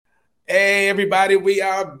Hey, everybody, we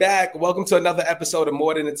are back. Welcome to another episode of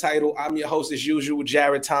More Than the Title. I'm your host, as usual,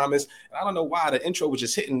 Jared Thomas. And I don't know why the intro was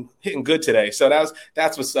just hitting good today. So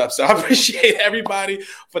that's what's up. So I appreciate everybody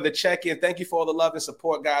for the check-in. Thank you for all the love and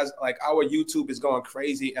support, guys. Like, our YouTube is going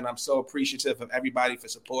crazy, and I'm so appreciative of everybody for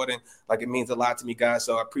supporting. Like, it means a lot to me, guys.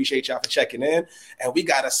 So I appreciate y'all for checking in. And we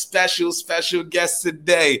got a special guest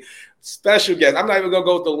today. Special guest. I'm not even going to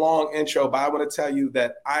go with the long intro, but I want to tell you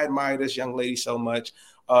that I admire this young lady so much.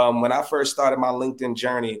 When I first started my LinkedIn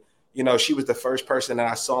journey, you know, she was the first person that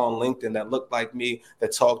I saw on LinkedIn that looked like me,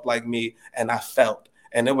 that talked like me, and I felt.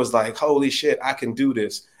 And it was like, holy shit, I can do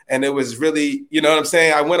this. And it was really, you know what I'm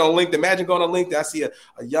saying? I went on LinkedIn. Imagine going on LinkedIn. I see a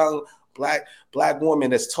young black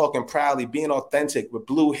woman that's talking proudly, being authentic with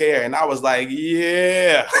blue hair. And I was like,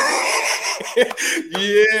 yeah.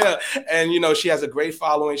 Yeah. And, you know, she has a great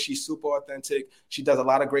following. She's super authentic. She does a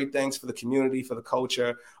lot of great things for the community, for the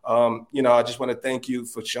culture. You know, I just want to thank you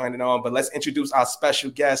for joining on. But let's introduce our special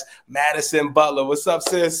guest, Madison Butler. What's up,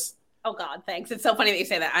 sis? Oh, God, thanks. It's so funny that you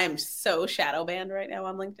say that. I am so shadow banned right now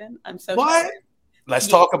on LinkedIn. I'm so what? Let's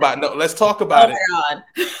talk about it. Let's talk about it. Oh, my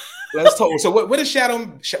God. Let's talk. So what does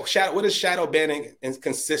what does shadow banning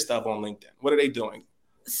consist of on LinkedIn? What are they doing?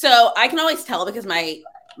 So I can always tell because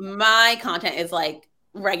my content is like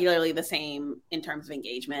regularly the same in terms of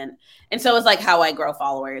engagement. And so it's like how I grow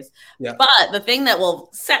followers. Yeah. But the thing that will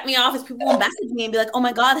set me off is people will message me and be like, oh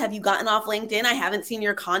my God, have you gotten off LinkedIn? I haven't seen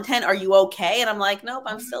your content. Are you okay? And I'm like, nope,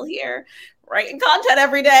 I'm still here writing content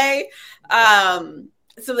every day.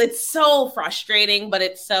 So it's so frustrating, but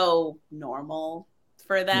it's so normal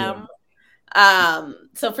for them. Yeah.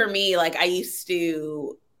 So for me, like I used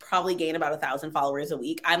to probably gain about 1,000 followers a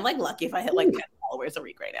week. I'm like lucky if I hit like 10 followers a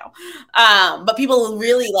week right now. But people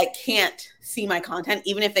really like can't see my content,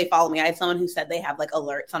 even if they follow me. I had someone who said they have like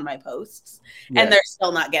alerts on my posts and they're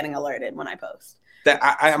still not getting alerted when I post. That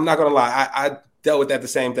I'm not going to lie. I dealt with that the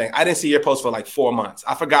same thing. I didn't see your post for like 4 months.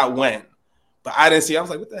 I forgot when, but I didn't see. I was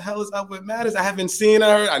like, what the hell is up with Madison? I haven't seen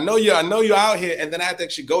her. I know you're out here. And then I had to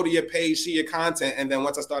actually go to your page, see your content. And then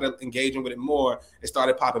once I started engaging with it more, it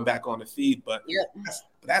started popping back on the feed. But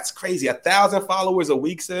that's crazy. 1,000 followers a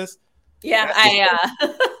week, sis. Yeah,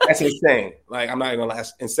 that's insane. Like, I'm not even gonna lie,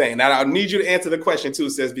 that's insane. Now I need you to answer the question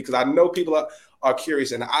too, sis, because I know people are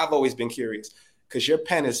curious, and I've always been curious because your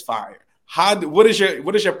pen is fire. What is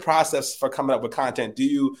your process for coming up with content? Do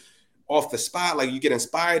you off the spot, like you get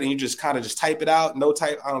inspired and you just kind of just type it out? No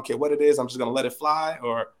type, I don't care what it is, I'm just gonna let it fly,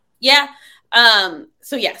 or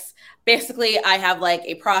so yes. Basically, I have like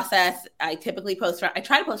a process. I typically I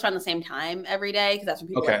try to post around the same time every day because that's when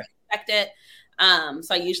people expect it.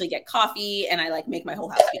 So I usually get coffee and I like make my whole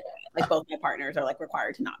house feel like both my partners are like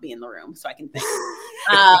required to not be in the room so I can think.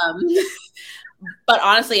 But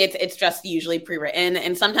honestly, it's just usually pre-written,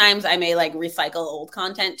 and sometimes I may like recycle old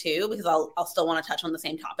content too because I'll still want to touch on the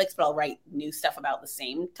same topics, but I'll write new stuff about the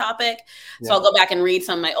same topic. Yeah. So I'll go back and read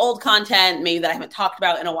some of my old content, maybe that I haven't talked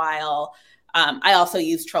about in a while. I also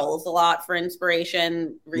use trolls a lot for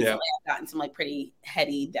inspiration. Recently, I've gotten some like pretty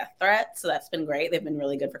heady death threats, so that's been great. They've been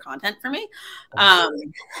really good for content for me.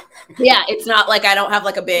 It's not like I don't have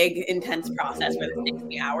like a big intense process where it takes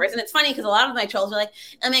me hours. And it's funny because a lot of my trolls are like,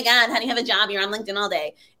 "Oh my God, how do you have a job? You're on LinkedIn all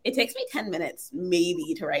day." It takes me 10 minutes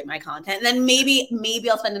maybe to write my content, and then maybe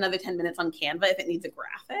I'll spend another 10 minutes on Canva if it needs a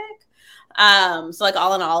graphic. So like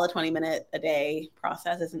all in all, a 20-minute a day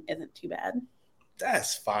process isn't too bad.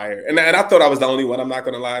 That's fire. And I thought I was the only one. I'm not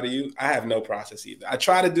going to lie to you. I have no process either. I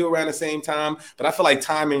try to do around the same time, but I feel like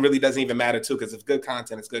timing really doesn't even matter too, because if good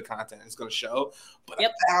content is good content, it's going to show. But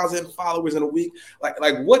 1,000 followers in a week, like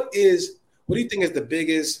what do you think is the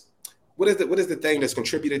biggest, what is the thing that's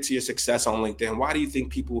contributed to your success on LinkedIn? Why do you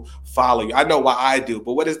think people follow you? I know why I do,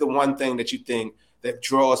 but what is the one thing that you think that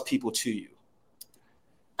draws people to you?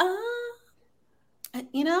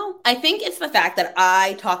 You know, I think it's the fact that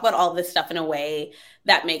I talk about all this stuff in a way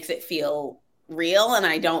that makes it feel real and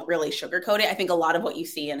I don't really sugarcoat it. I think a lot of what you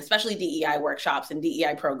see, and especially DEI workshops and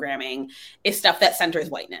DEI programming, is stuff that centers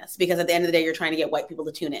whiteness, because at the end of the day, you're trying to get white people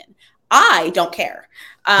to tune in. I don't care.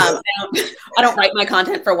 I don't write my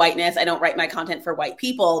content for whiteness. I don't write my content for white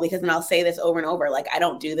people, because then I'll say this over and over, like, I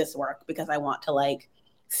don't do this work because I want to like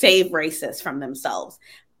save racists from themselves.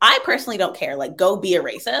 I personally don't care. Like, go be a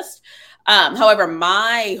racist. However,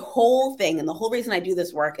 my whole thing and the whole reason I do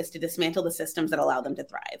this work is to dismantle the systems that allow them to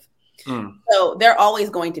thrive. So they're always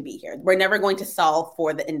going to be here. We're never going to solve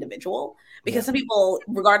for the individual, because some people,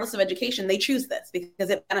 regardless of education, they choose this because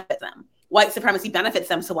it benefits them. White supremacy benefits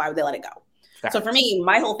them, so why would they let it go? Fact. So for me,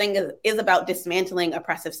 my whole thing is about dismantling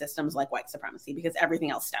oppressive systems like white supremacy, because everything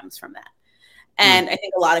else stems from that. And I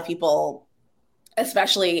think a lot of people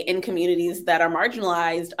especially in communities that are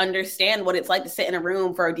marginalized, understand what it's like to sit in a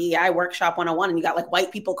room for a DEI workshop 101 and you got like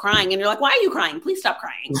white people crying and you're like, why are you crying? Please stop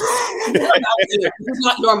crying. This is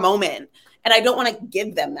not your moment. And I don't want to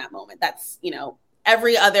give them that moment. That's,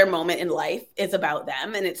 every other moment in life is about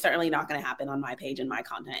them. And it's certainly not going to happen on my page and my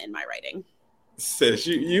content and my writing. Sis,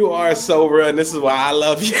 you are so real, and this is why I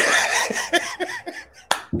love you.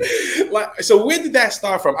 So where did that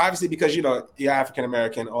start from? Obviously, because you're African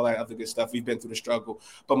American, all that other good stuff. We've been through the struggle,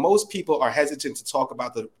 but most people are hesitant to talk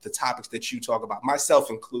about the topics that you talk about, myself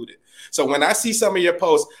included. So when I see some of your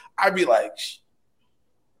posts, I'd be like,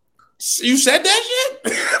 "You said that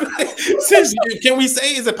shit?" Sis, can we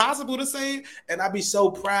say? Is it possible to say? And I'd be so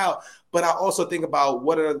proud. But I also think about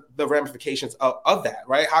what are the ramifications of that,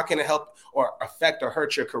 right? How can it help or affect or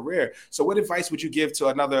hurt your career? So what advice would you give to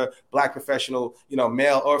another Black professional,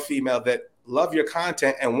 male or female, that love your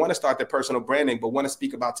content and want to start their personal branding, but want to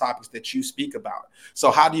speak about topics that you speak about?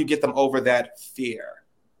 So how do you get them over that fear?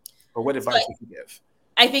 Or what advice would you give?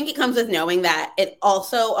 I think it comes with knowing that it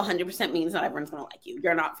also 100% means not everyone's going to like you.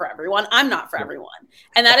 You're not for everyone. I'm not for everyone.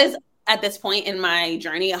 And that is, at this point in my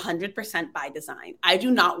journey, 100% by design. I do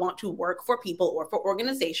not want to work for people or for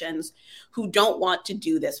organizations who don't want to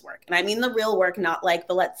do this work. And I mean the real work, not like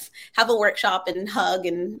the let's have a workshop and hug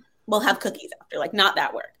and we'll have cookies after, like not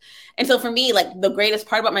that work. And so for me, like the greatest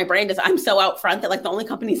part about my brand is I'm so out front that like the only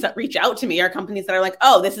companies that reach out to me are companies that are like,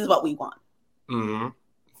 oh, this is what we want. Mm-hmm.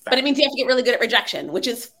 But it means you have to get really good at rejection, which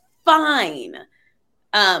is fine.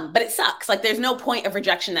 But it sucks. Like there's no point of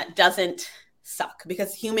rejection that doesn't suck,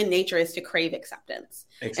 because human nature is to crave acceptance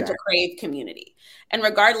and to crave community. And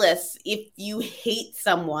regardless, if you hate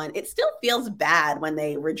someone, it still feels bad when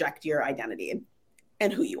they reject your identity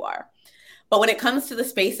and who you are. But when it comes to the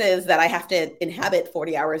spaces that I have to inhabit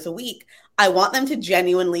 40 hours a week, I want them to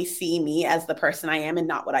genuinely see me as the person I am and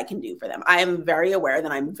not what I can do for them. I am very aware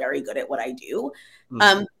that I'm very good at what I do.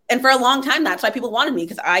 Mm-hmm. And for a long time, that's why people wanted me,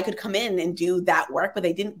 because I could come in and do that work, but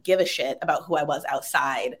they didn't give a shit about who I was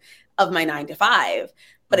outside of my 9 to 5.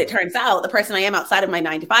 But it turns out the person I am outside of my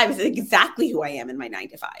 9 to 5 is exactly who I am in my 9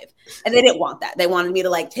 to 5. And they didn't want that. They wanted me to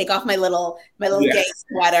like take off my little gay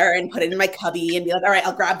sweater and put it in my cubby and be like, all right,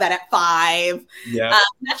 I'll grab that at 5. Yeah.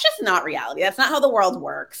 That's just not reality. That's not how the world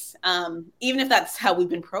works. Even if that's how we've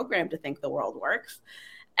been programmed to think the world works.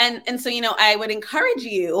 And so, I would encourage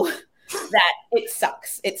you that it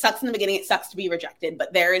sucks. It sucks in the beginning. It sucks to be rejected,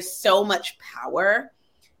 but there is so much power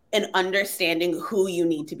in understanding who you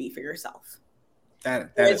need to be for yourself.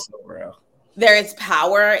 That is so real. There is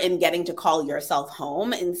power in getting to call yourself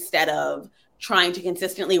home instead of trying to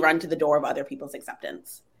consistently run to the door of other people's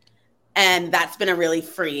acceptance. And that's been a really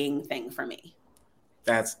freeing thing for me.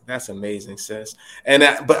 That's amazing, sis. And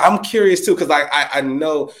but I'm curious too, because I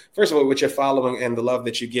know, first of all, with your following and the love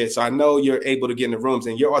that you get, so I know you're able to get in the rooms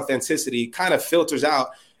and your authenticity kind of filters out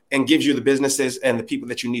and gives you the businesses and the people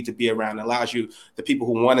that you need to be around, and allows you the people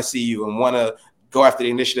who want to see you and want to go after the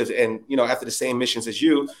initiatives and, after the same missions as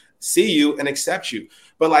you, see you and accept you.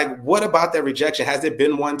 But like, what about that rejection? Has there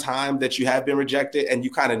been one time that you have been rejected and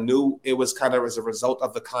you kind of knew it was kind of as a result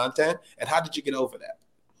of the content? And how did you get over that?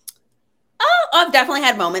 Oh, I've definitely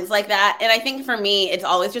had moments like that. And I think for me, it's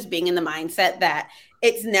always just being in the mindset that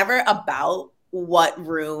it's never about what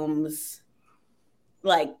rooms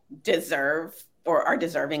like deserve or are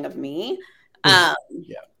deserving of me.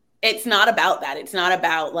 It's not about that. It's not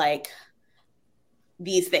about like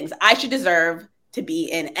these things. I should deserve to be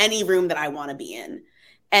in any room that I want to be in.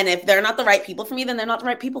 And if they're not the right people for me, then they're not the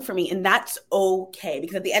right people for me. And that's okay.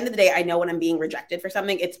 Because at the end of the day, I know when I'm being rejected for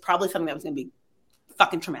something, it's probably something that was going to be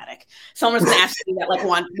fucking traumatic. Someone's going to ask me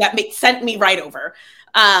that sent me right over.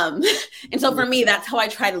 And so for me, that's how I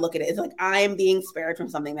try to look at it. It's like, I am being spared from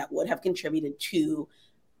something that would have contributed to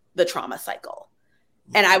the trauma cycle.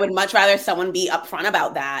 And I would much rather someone be upfront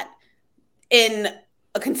about that in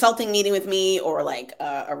a consulting meeting with me or like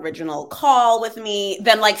a original call with me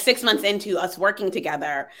than like 6 months into us working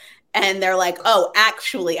together. And they're like, oh,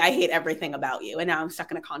 actually, I hate everything about you. And now I'm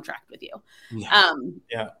stuck in a contract with you.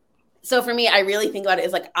 So for me, I really think about it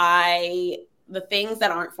as like, the things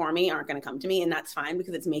that aren't for me aren't going to come to me. And that's fine,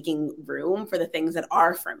 because it's making room for the things that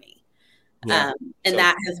are for me.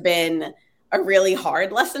 That has been a really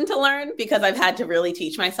hard lesson to learn, because I've had to really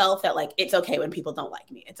teach myself that like, it's okay when people don't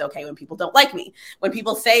like me. It's okay when people don't like me. When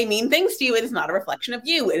people say mean things to you, it is not a reflection of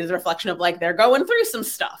you. It is a reflection of like, they're going through some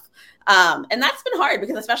stuff. And that's been hard,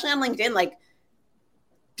 because especially on LinkedIn, like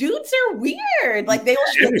dudes are weird. Like they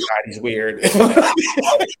will everybody's weird.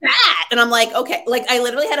 And I'm like, okay, like I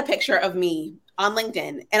literally had a picture of me on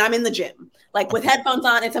LinkedIn and I'm in the gym, like with headphones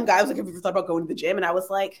on, and some guy was like, have you ever thought about going to the gym? And I was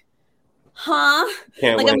like, huh?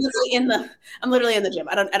 Can't Like wait. I'm literally in the gym.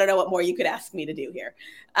 I don't know what more you could ask me to do here.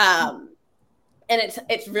 And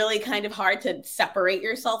it's really kind of hard to separate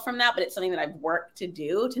yourself from that, but it's something that I've worked to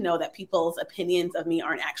do, to know that people's opinions of me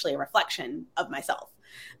aren't actually a reflection of myself.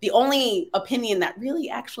 The only opinion that really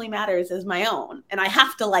actually matters is my own, and I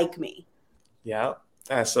have to like me. Yeah,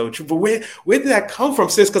 that's so true. But where did that come from,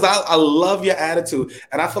 sis? Because I love your attitude,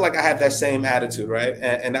 and I feel like I have that same attitude, right?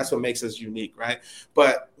 And that's what makes us unique, right?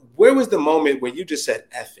 But where was the moment where you just said,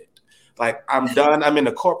 "F it"? Like, I'm done. I'm in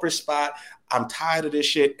a corporate spot. I'm tired of this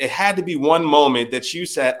shit. It had to be one moment that you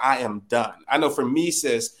said, I am done. I know for me,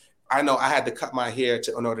 sis, I know I had to cut my hair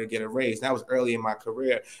in order to get a raise. That was early in my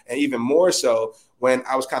career. And even more so when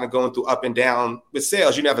I was kind of going through up and down with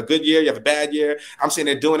sales. You have a good year, you have a bad year. I'm sitting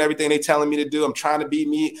there doing everything they're telling me to do. I'm trying to be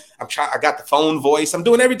me. I got the phone voice. I'm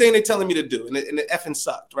doing everything they're telling me to do. And it effing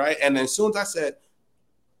sucked, right? And then as soon as I said,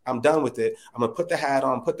 I'm done with it, I'm going to put the hat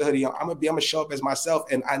on, put the hoodie on. I'm going to show up as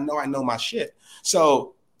myself. And I know my shit.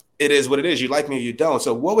 So it is what it is. You like me or you don't.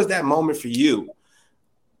 So what was that moment for you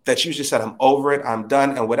that you just said, I'm over it, I'm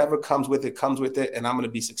done, and whatever comes with it, and I'm going to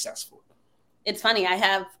be successful? It's funny.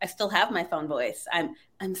 I still have my phone voice. I'm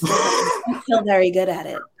still very good at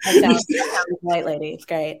it. I sound white lady. It's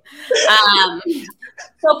great.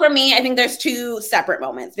 So for me, I think there's two separate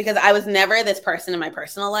moments, because I was never this person in my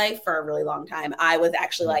personal life for a really long time. I was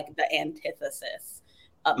actually like the antithesis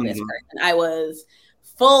of this person. I was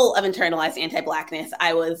full of internalized anti-Blackness.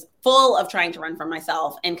 I was full of trying to run from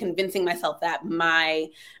myself and convincing myself that my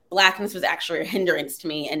Blackness was actually a hindrance to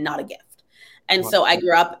me and not a gift. And so I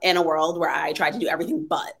grew up in a world where I tried to do everything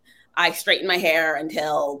but. I straightened my hair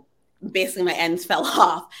until basically my ends fell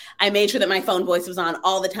off. I made sure that my phone voice was on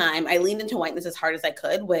all the time. I leaned into whiteness as hard as I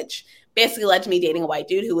could, which basically led to me dating a white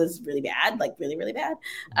dude who was really bad, like really, really bad.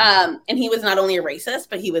 And he was not only a racist,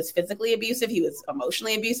 but he was physically abusive. He was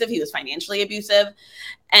emotionally abusive. He was financially abusive.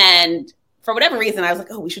 And for whatever reason, I was like,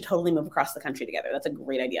 oh, we should totally move across the country together. That's a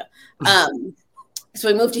great idea. So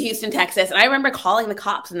we moved to Houston, Texas. And I remember calling the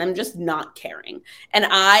cops and them just not caring. And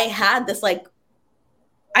I had this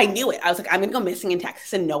I knew it. I was like, I'm going to go missing in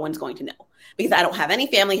Texas and no one's going to know, because I don't have any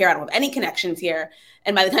family here. I don't have any connections here.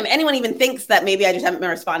 And by the time anyone even thinks that maybe I just haven't been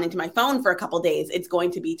responding to my phone for a couple of days, it's going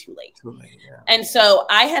to be too late. Yeah. And so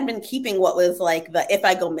I had been keeping what was like the if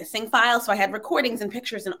I go missing file. So I had recordings and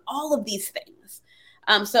pictures and all of these things.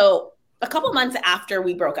 So a couple months after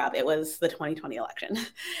we broke up, it was the 2020 election.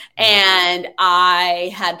 And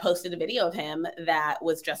I had posted a video of him that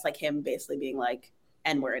was just like him basically being like,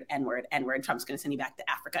 N-word, N-word, N-word. Trump's going to send you back to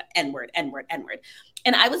Africa. N-word, N-word, N-word.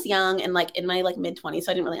 And I was young and in my mid-20s,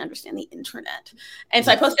 so I didn't really understand the internet. And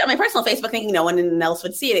so I posted on my personal Facebook thinking no one else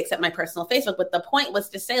would see it except my personal Facebook. But the point was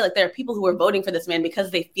to say there are people who are voting for this man because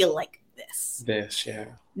they feel like this. Yeah.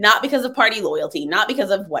 Not because of party loyalty, not because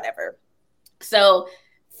of whatever. So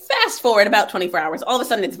fast forward about 24 hours, all of a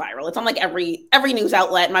sudden it's viral. It's on every news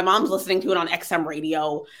outlet. My mom's listening to it on XM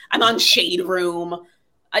radio. I'm on Shade Room.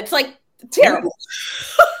 It's terrible.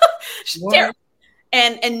 Terrible.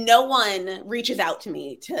 And no one reaches out to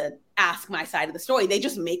me to ask my side of the story. They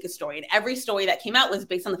just make a story. And every story that came out was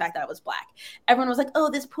based on the fact that I was Black. Everyone was like,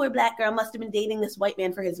 oh, this poor Black girl must have been dating this white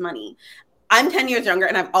man for his money. I'm 10 years younger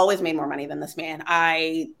and I've always made more money than this man.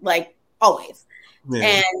 Always.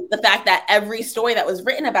 Yeah. And the fact that every story that was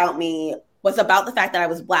written about me was about the fact that I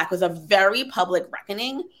was Black was a very public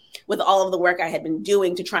reckoning with all of the work I had been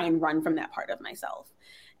doing to try and run from that part of myself.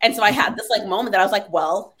 And so I had this moment that I was like,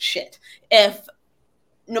 well, shit, if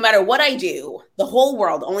no matter what I do, the whole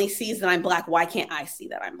world only sees that I'm Black, why can't I see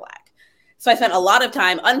that I'm Black? So I spent a lot of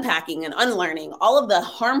time unpacking and unlearning all of the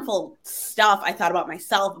harmful stuff I thought about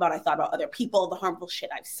myself, I thought about other people, the harmful shit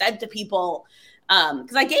I've said to people.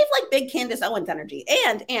 Because I gave big Candace Owens energy.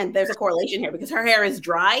 And there's a correlation here because her hair is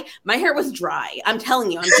dry. My hair was dry. I'm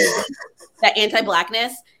telling you, that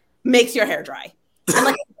anti-Blackness makes your hair dry.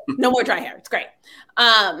 I'm no more dry hair. It's great.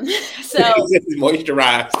 So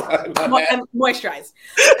moisturized. I'm moisturized.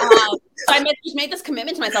 So I just made this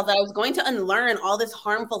commitment to myself that I was going to unlearn all this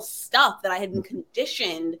harmful stuff that I had been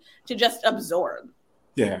conditioned to just absorb.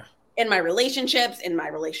 Yeah. In my relationships, in my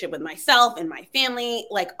relationship with myself, in my family,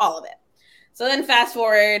 all of it. So then fast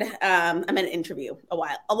forward, I'm at an interview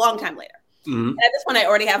a long time later. Mm-hmm. And at this point, I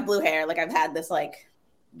already have blue hair. I've had this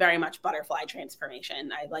very much butterfly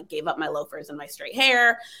transformation. I gave up my loafers and my straight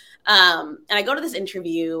hair. And I go to this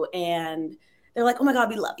interview and they're like, oh my God,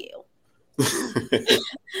 we love you.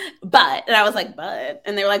 And I was like, but,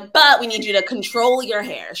 and they were like, but we need you to control your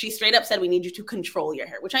hair. She straight up said, we need you to control your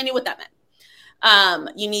hair, which I knew what that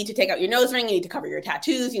meant. You need to take out your nose ring. You need to cover your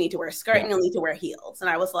tattoos. You need to wear a skirt and you need to wear heels. And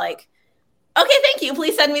I was like, Okay, thank you.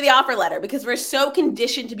 Please send me the offer letter because we're so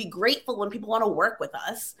conditioned to be grateful when people want to work with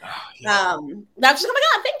us. Oh, yeah. That's just, oh my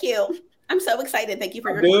God, thank you. I'm so excited. Thank you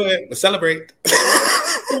for your do it. Let's celebrate.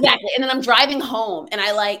 Exactly. And then I'm driving home and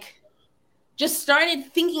I just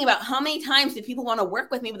started thinking about how many times did people want to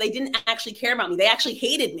work with me, but they didn't actually care about me. They actually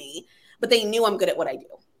hated me, but they knew I'm good at what I do.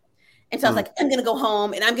 And so I was like, I'm going to go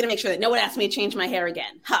home and I'm going to make sure that no one asks me to change my hair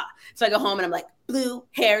again. Ha. So I go home and I'm like,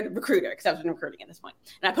 blue-haired recruiter, because I was in recruiting at this point.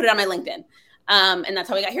 And I put it on my LinkedIn. And that's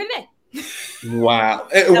how we got here today. Wow.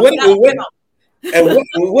 And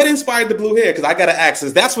what inspired the blue hair? Because I got to ask,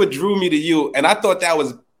 because that's what drew me to you. And I thought that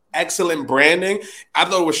was excellent branding. I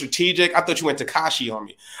thought it was strategic. I thought you went Takashi on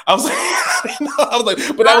me. I was like,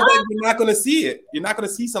 you're not going to see it. You're not going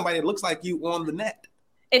to see somebody that looks like you on the net.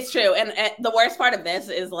 It's true. And the worst part of this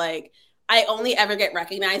is like, I only ever get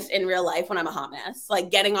recognized in real life when I'm a hot mess, like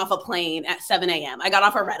getting off a plane at 7 a.m. I got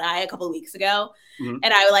off a red eye a couple of weeks ago and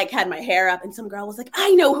I had my hair up and some girl was like,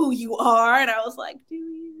 I know who you are. And I was like, do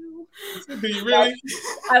you? Do you really?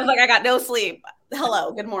 I was like, I got no sleep.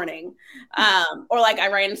 Hello, good morning. Or like I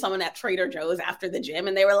ran into someone at Trader Joe's after the gym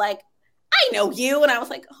and they were like, I know you. And I was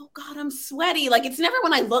like, oh God, I'm sweaty. Like it's never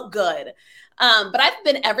when I look good. But I've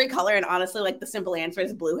been every color. And honestly, like the simple answer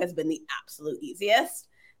is blue has been the absolute easiest.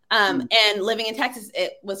 And living in Texas,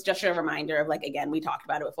 it was just a reminder of like, again, we talked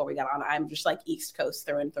about it before we got on. I'm just like East Coast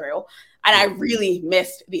through and through. And I really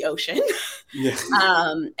missed the ocean. Yeah.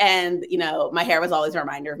 And, my hair was always a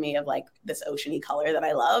reminder of me of like this oceany color that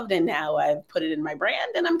I loved. And now I've put it in my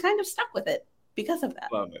brand and I'm kind of stuck with it because of that.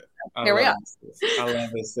 Love it. Here we are. I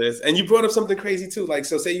love this, sis. And you brought up something crazy too. Like,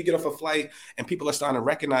 so say you get off a flight and people are starting to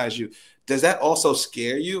recognize you. Does that also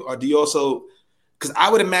scare you? Or do you also, because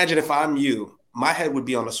I would imagine if I'm you, my head would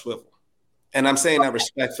be on a swivel. And I'm saying that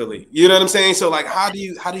respectfully. You know what I'm saying? So like, how do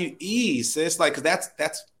you ease, sis? Like, cause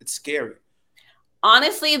it's scary.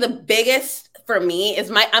 Honestly, the biggest for me is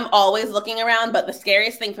I'm always looking around, but the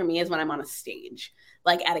scariest thing for me is when I'm on a stage,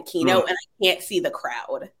 like at a keynote and I can't see the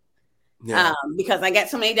crowd. Yeah. Because I get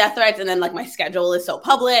so many death threats and then like my schedule is so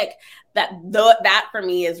public that for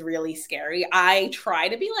me is really scary. I try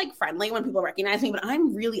to be like friendly when people recognize me, but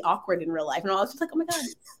I'm really awkward in real life. And I was just like, oh my God,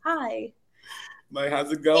 hi. Like,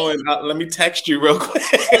 how's it going? Let me text you real quick.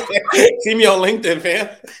 See me on LinkedIn, fam.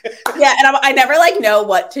 Yeah, and I never like know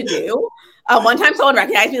what to do. One time someone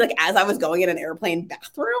recognized me like as I was going in an airplane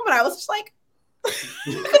bathroom and I was just like,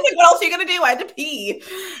 what else are you going to do? I had to pee.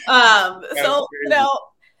 So,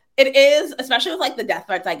 it is, especially with like the death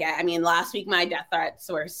threats I get. I mean, last week my death threats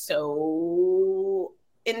were so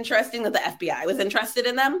interesting that the FBI was interested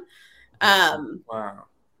in them. Wow.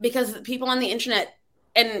 Because people on the internet,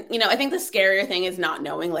 and I think the scarier thing is not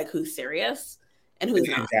knowing like who's serious and who's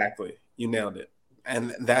not. Exactly. You nailed it.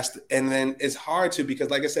 And then it's hard to, because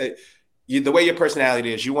like I said, the way your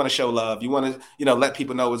personality is, you want to show love. You want to, let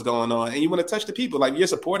people know what's going on, and you want to touch the people. Like, you're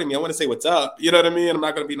supporting me. I want to say what's up. You know what I mean? I'm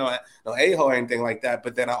not going to be no a-hole or anything like that.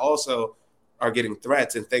 But then I also are getting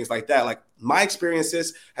threats and things like that. Like, my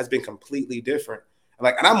experiences has been completely different.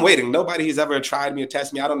 Like, and I'm waiting. Nobody has ever tried me or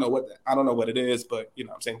tested me. I don't know what it is, but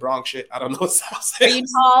I'm saying Bronx shit. I don't know what I'm saying. Are you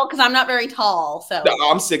tall? Because I'm not very tall. So no,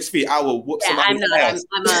 I'm 6 feet. I will whoop somebody's ass.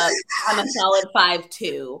 I'm a solid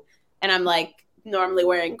 5'2", and I'm like normally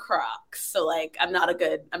wearing Crocs. So like,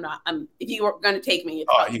 if you were going to take me,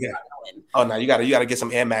 no, you gotta get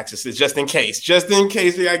some Air Maxes just in case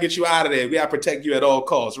we gotta get you out of there. We gotta protect you at all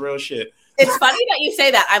costs. Real shit. It's funny that you say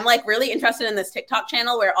that. I'm like really interested in this TikTok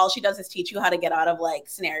channel where all she does is teach you how to get out of like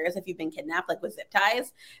scenarios if you've been kidnapped, like with zip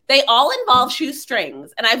ties. They all involve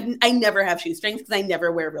shoestrings, and I never have shoestrings because I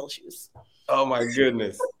never wear real shoes. Oh my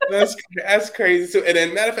goodness, that's crazy too. And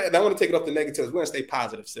then, matter of fact, I want to take it off the negatives. We're gonna stay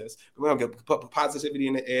positive, sis. We're gonna put positivity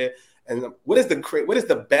in the air. And what is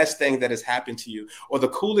the best thing that has happened to you, or the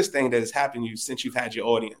coolest thing that has happened to you since you've had your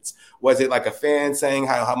audience? Was it like a fan saying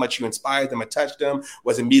how much you inspired them or touched them?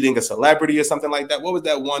 Was it meeting a celebrity or something like that? What was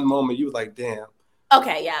that one moment you were like, damn?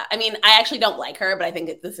 Okay, yeah. I mean, I actually don't like her, but I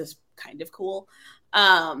think this is kind of cool.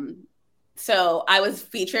 So I was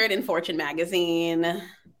featured in Fortune magazine a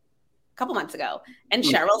couple months ago, and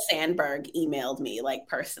Sheryl Sandberg emailed me like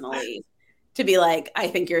personally to be like, I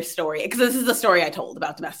think your story, because this is the story I told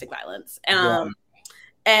about domestic violence.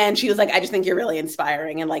 And she was like, I just think you're really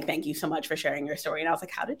inspiring. And like, thank you so much for sharing your story. And I was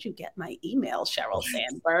like, how did you get my email, Sheryl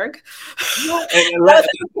Sandberg? It was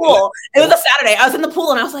in the pool. It was a Saturday. I was in the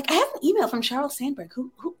pool and I was like, I have an email from Sheryl Sandberg.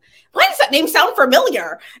 Who, why does that name sound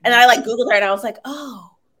familiar? And I like Googled her and I was like,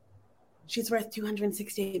 oh, she's worth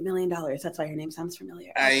 $268 million. That's why her name sounds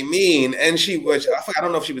familiar. I mean, and she was, I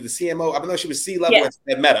don't know if she was the CMO. I don't know if she was C-level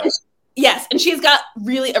at Meta. Yes, and she's got a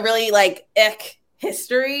really like ick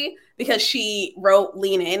history because she wrote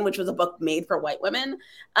Lean In, which was a book made for white women.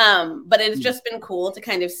 But it's just been cool to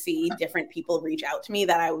kind of see different people reach out to me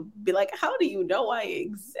that I would be like, how do you know I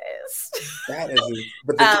exist? That is,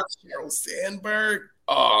 but Sheryl Sandberg.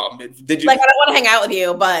 Did you like? I don't want to hang out with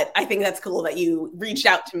you, but I think that's cool that you reached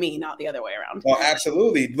out to me, not the other way around. Oh,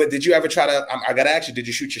 absolutely. But did you ever try to? I gotta ask you. Did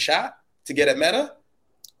you shoot your shot to get at Meta?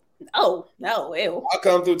 Oh no! Ew. I'll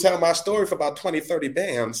come through telling my story for about 20, 30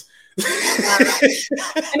 bands.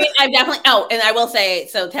 I mean, I've definitely. Oh, and I will say,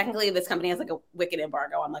 so technically, this company has like a wicked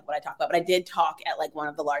embargo on like what I talk about. But I did talk at like one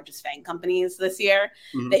of the largest FANG companies this year.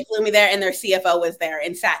 Mm-hmm. They flew me there, and their CFO was there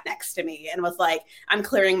and sat next to me and was like, "I'm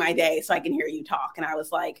clearing my day so I can hear you talk." And I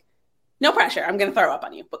was like, "No pressure. I'm going to throw up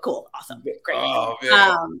on you, but cool, awesome, great." Oh,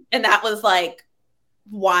 man. And that was like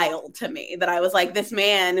wild to me. That I was like, this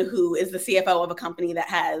man who is the CFO of a company that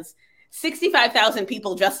has 65,000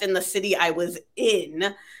 people just in the city I was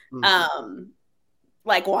in.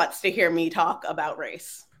 Like wants to hear me talk about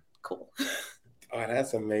race. Cool. Oh,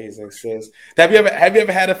 that's amazing, sis. Have you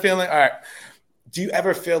ever had a feeling? All right. Do you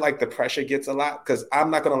ever feel like the pressure gets a lot? Because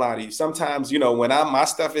I'm not gonna lie to you. Sometimes, when my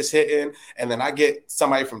stuff is hitting, and then I get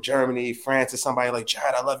somebody from Germany, France, or somebody like,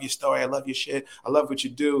 Jared, I love your story, I love your shit, I love what you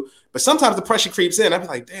do. But sometimes the pressure creeps in. I'm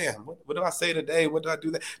like, damn, what do I say today? What do I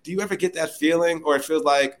do? Do you ever get that feeling, or it feels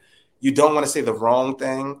like you don't want to say the wrong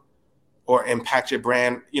thing or impact your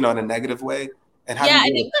brand, in a negative way? And how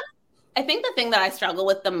do you I think the thing that I struggle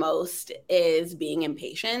with the most is being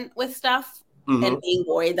impatient with stuff and being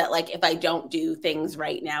worried that like if I don't do things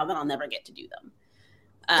right now, then I'll never get to do them.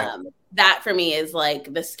 That for me is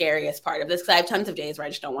like the scariest part of this, because I have tons of days where I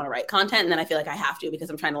just don't want to write content, and then I feel like I have to because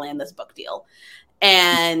I'm trying to land this book deal.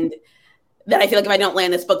 And then I feel like if I don't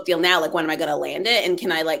land this book deal now, like when am I going to land it? And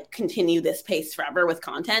can I like continue this pace forever with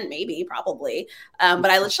content? Maybe, probably. But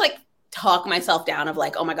I just like talk myself down of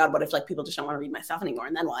like, oh my God, what if like people just don't want to read my stuff anymore?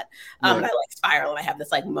 And then what? And I like spiral and I have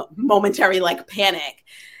this like momentary like panic,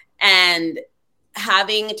 and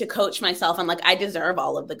having to coach myself on like, I deserve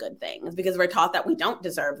all of the good things because we're taught that we don't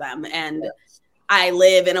deserve them. And I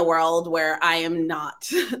live in a world where I am not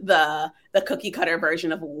the cookie cutter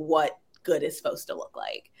version of what good is supposed to look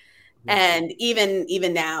like. And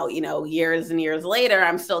even now, years and years later,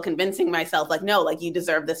 I'm still convincing myself like, no, like you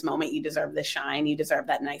deserve this moment. You deserve this shine. You deserve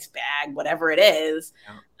that nice bag, whatever it is.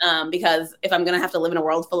 Because if I'm going to have to live in a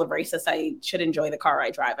world full of racists, I should enjoy the car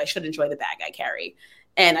I drive. I should enjoy the bag I carry.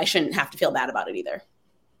 And I shouldn't have to feel bad about it either.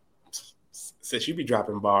 Sis, you be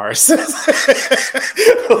dropping bars. Well,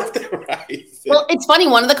 it's funny.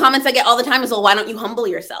 One of the comments I get all the time is, well, why don't you humble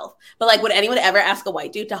yourself? But like, would anyone ever ask a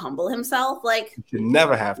white dude to humble himself? Like, you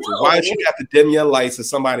never have to. No. Why should you have to dim your lights so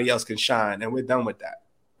somebody else can shine? And we're done with that.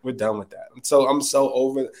 So I'm so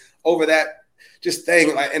over that just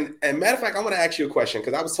thing. Like, and matter of fact, I want to ask you a question,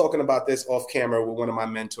 because I was talking about this off camera with one of my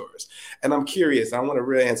mentors, and I'm curious. I want a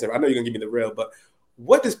real answer. I know you're gonna give me the real, but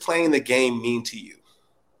what does playing the game mean to you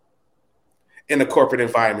in the corporate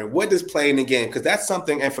environment? What does playing the game? Because that's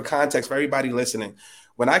something, and for context, for everybody listening,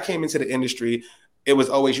 when I came into the industry, it was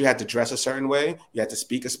always you had to dress a certain way. You had to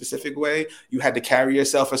speak a specific way. You had to carry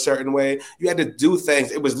yourself a certain way. You had to do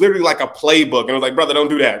things. It was literally like a playbook. And it was like, brother, don't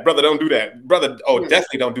do that. Brother, don't do that. Brother,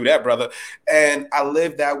 definitely don't do that, brother. And I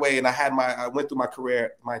lived that way. And I went through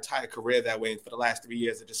my entire career that way. And for the last 3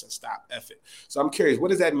 years, I just said, stop, F it. So I'm curious, what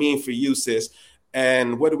does that mean for you, sis?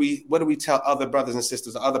 And what do we tell other brothers and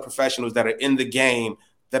sisters, other professionals that are in the game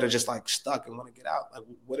that are just like stuck and want to get out? Like,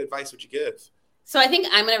 what advice would you give? So I think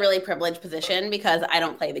I'm in a really privileged position because I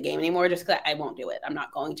don't play the game anymore, just because I won't do it. I'm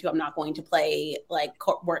not going to play like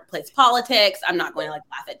workplace politics. I'm not going to like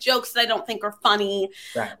laugh at jokes that I don't think are funny.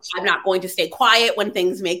 Right. I'm not going to stay quiet when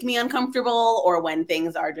things make me uncomfortable or when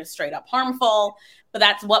things are just straight up harmful. But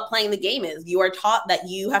that's what playing the game is. You are taught that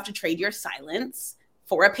you have to trade your silence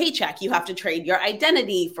for a paycheck. You have to trade your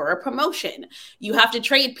identity for a promotion. You have to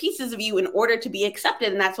trade pieces of you in order to be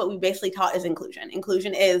accepted. And that's what we basically taught is inclusion.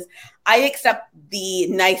 Inclusion is, I accept the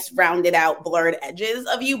nice, rounded out, blurred edges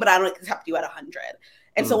of you, but I don't accept you at 100.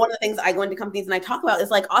 And so one of the things I go into companies and I talk about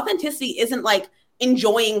is like, authenticity isn't like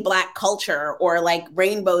enjoying Black culture or like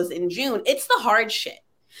rainbows in June. It's the hard shit.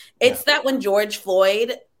 It's that when George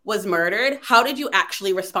Floyd was murdered, how did you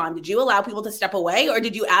actually respond? Did you allow people to step away, or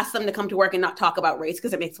did you ask them to come to work and not talk about race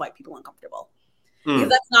because it makes white people uncomfortable? Because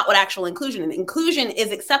that's not what actual inclusion is. Inclusion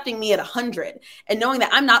is accepting me at 100 and knowing that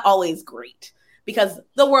I'm not always great because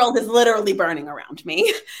the world is literally burning around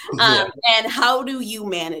me. And how do you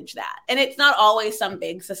manage that? And it's not always some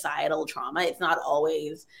big societal trauma. It's not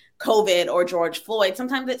always COVID or George Floyd.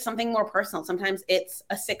 Sometimes it's something more personal. Sometimes it's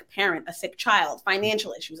a sick parent, a sick child,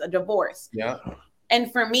 financial issues, a divorce. Yeah. And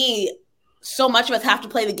for me, so much of us have to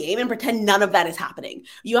play the game and pretend none of that is happening.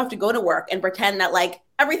 You have to go to work and pretend that like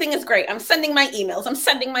everything is great. I'm sending my emails. I'm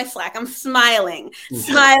sending my Slack. I'm smiling,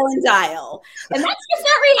 smile and dial. And that's just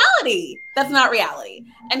not reality. That's not reality.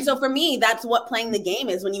 And so for me, that's what playing the game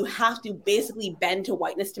is, when you have to basically bend to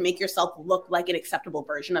whiteness to make yourself look like an acceptable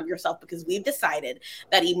version of yourself, because we've decided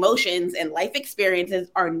that emotions and life experiences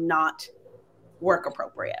are not work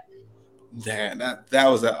appropriate. Damn, that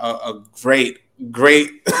was a great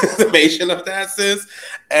summation of that, sis.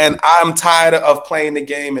 And I'm tired of playing the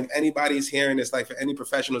game. And anybody's hearing this, like for any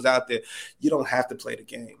professionals out there, you don't have to play the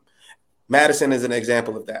game. Madison is an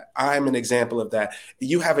example of that. I'm an example of that.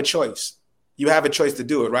 You have a choice. You have a choice to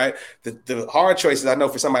do it, right? The hard choices, I know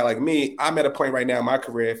for somebody like me, I'm at a point right now in my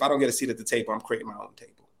career, if I don't get a seat at the table, I'm creating my own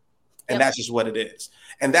table. And that's just what it is.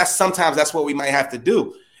 And sometimes that's what we might have to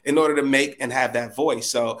do in order to make and have that voice.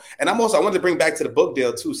 So, and I wanted to bring back to the book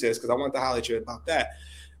deal too, sis, because I wanted to holler at you about that.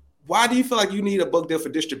 Why do you feel like you need a book deal for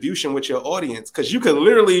distribution with your audience? Because you could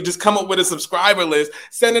literally just come up with a subscriber list,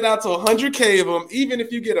 send it out to 100K of them. Even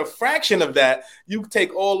if you get a fraction of that, you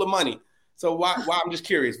take all the money. So why I'm just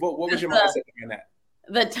curious, what was your mindset behind that?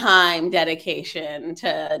 The time dedication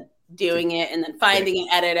to doing it and then finding an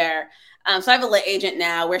editor. So I have a lit agent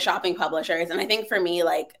now. We're shopping publishers. And I think for me,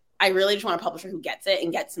 like, I really just want a publisher who gets it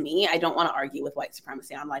and gets me. I don't want to argue with white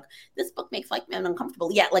supremacy. I'm like, this book makes white men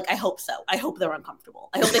uncomfortable. Yeah, like, I hope so. I hope they're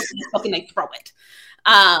uncomfortable. I hope they see this book and they throw it.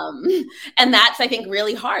 And that's, I think,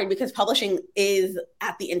 really hard because publishing is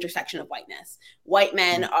at the intersection of whiteness. White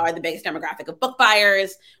men are the biggest demographic of book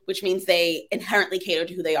buyers, which means they inherently cater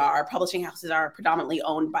to who they are. Publishing houses are predominantly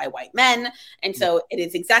owned by white men. And so it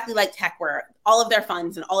is exactly like tech, where all of their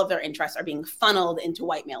funds and all of their interests are being funneled into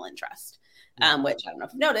white male interest. Which I don't know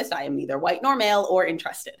if you've noticed, I am neither white nor male or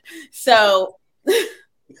interested. So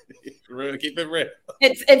real, keep it real.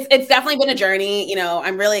 It's definitely been a journey. You know,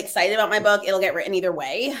 I'm really excited about my book. It'll get written either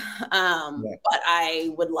way. But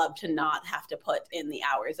I would love to not have to put in the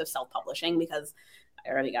hours of self-publishing, because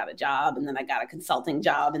I already got a job, and then I got a consulting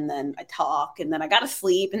job, and then I talk, and then I got to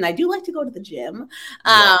sleep, and I do like to go to the gym.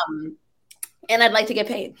 And I'd like to get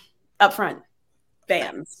paid up front.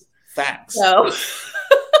 Fans. Facts. So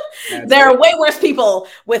there are way worse people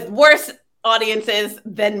with worse audiences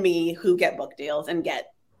than me who get book deals and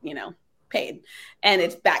get, you know, paid. And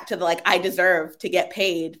it's back to the, like, I deserve to get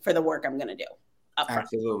paid for the work I'm going to do.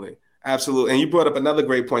 Absolutely. Absolutely. And you brought up another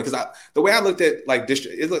great point, because the way I looked at, like,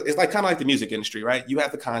 it's like kind of like the music industry, right? You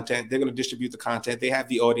have the content, they're going to distribute the content, they have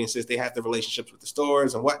the audiences, they have the relationships with the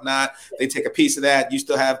stores and whatnot. They take a piece of that. You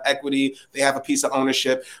still have equity. They have a piece of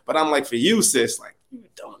ownership. But I'm like, for you, sis, like, you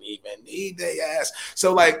don't even need their ass.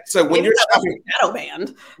 So when you're shopping, shadow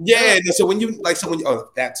band. Yeah. So when you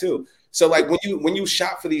that too. So like when you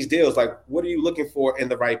shop for these deals, like, what are you looking for in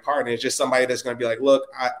the right partner? It's just somebody that's going to be like, look,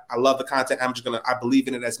 I love the content. I believe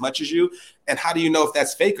in it as much as you. And how do you know if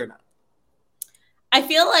that's fake or not? I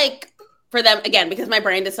feel like for them, again, because my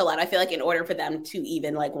brand is so loud, I feel like in order for them to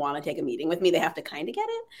even like want to take a meeting with me, they have to kind of get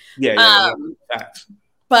it. Yeah.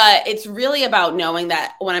 But it's really about knowing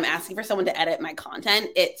that when I'm asking for someone to edit my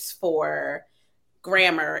content, it's for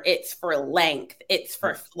grammar, it's for length, it's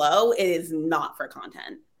for flow. It is not for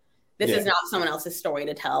content. This is not someone else's story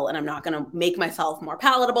to tell, and I'm not going to make myself more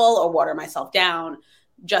palatable or water myself down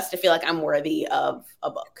just to feel like I'm worthy of a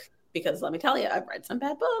book. Because let me tell you, I've read some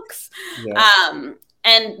bad books. Yeah.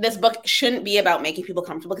 And this book shouldn't be about making people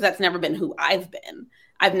comfortable, because that's never been who I've been.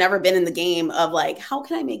 I've never been in the game of like, how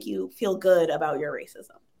can I make you feel good about your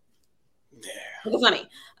racism? Yeah. It's funny.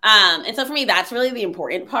 And so for me, that's really the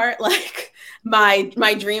important part. Like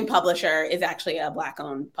my dream publisher is actually a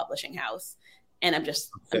Black-owned publishing house. And I'm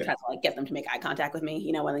trying to like get them to make eye contact with me.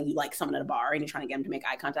 You know, when you like someone at a bar and you're trying to get them to make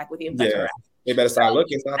eye contact with you. Yeah. They better start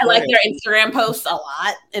looking. I like their Instagram posts a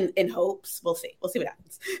lot in hopes. We'll see. We'll see what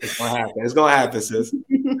happens. It's going to happen, sis.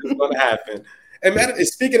 It's going to happen. And man,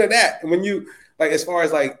 speaking of that, when you, like, as far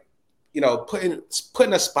as like, you know,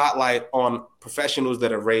 putting a spotlight on professionals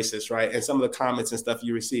that are racist, right? And some of the comments and stuff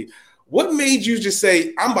you receive, what made you just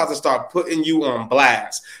say, I'm about to start putting you on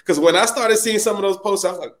blast? Because when I started seeing some of those posts, I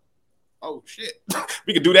was like, oh shit,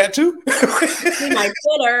 we could do that too. My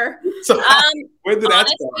Twitter. So where did that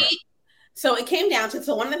start? So it came down to,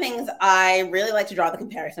 so one of the things I really like to draw the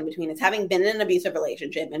comparison between is having been in an abusive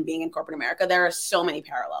relationship and being in corporate America. There are so many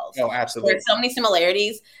parallels. Oh, absolutely. There's so many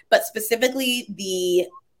similarities, but specifically the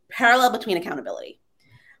parallel between accountability.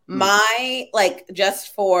 My, like,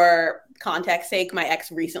 just for context sake, my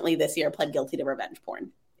ex recently this year pled guilty to revenge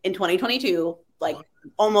porn in 2022, like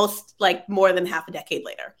almost like more than half a decade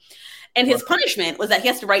later. And his punishment was that he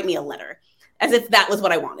has to write me a letter, as if that was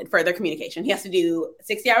what I wanted, further communication. He has to do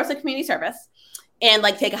 60 hours of community service, and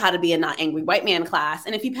like take a how to be a not angry white man class.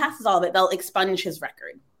 And if he passes all of it, they'll expunge his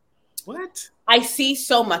record. What? I see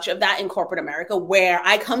so much of that in corporate America where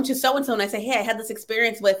I come to so-and-so and I say, hey, I had this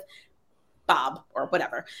experience with Bob or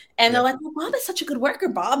whatever. And they're like, well, Bob is such a good worker.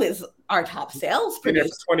 Bob is our top sales producer. Been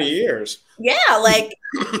there for 20 years. Yeah, like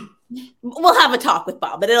we'll have a talk with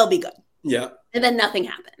Bob, but it'll be good. Yeah. And then nothing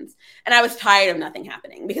happens. And I was tired of nothing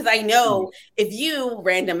happening because I know if you,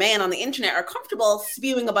 random man on the internet, are comfortable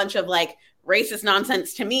spewing a bunch of like racist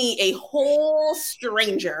nonsense to me, a whole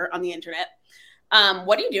stranger on the internet,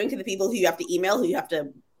 what are you doing to the people who you have to email, who you have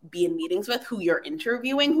to be in meetings with, who you're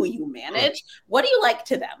interviewing, who you manage? What do you like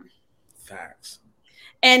to them? Facts.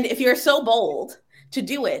 And if you're so bold to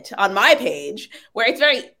do it on my page, where it's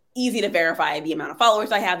very easy to verify the amount of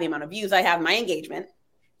followers I have, the amount of views I have, my engagement,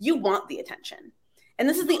 you want the attention. And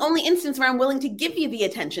this is the only instance where I'm willing to give you the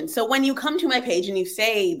attention. So when you come to my page and you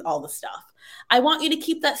say all the stuff, I want you to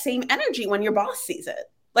keep that same energy when your boss sees it.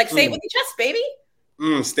 Like, say it with your chest, baby.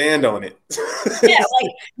 Stand on it. Yeah,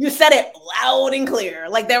 like you said it loud and clear.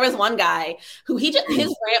 Like there was one guy who his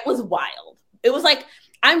rant was wild. It was like,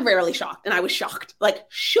 I'm rarely shocked. And I was shocked, like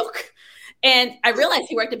shook. And I realized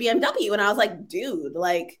he worked at BMW. And I was like, dude,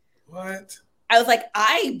 like, what? I was like,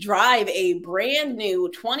 I drive a brand new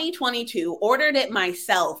 2022, ordered it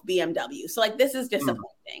myself, BMW. So like, this is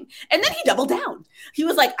disappointing. And then he doubled down. He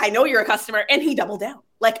was like, I know you're a customer. And he doubled down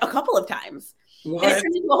like a couple of times. But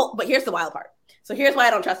here's the wild part. So here's why I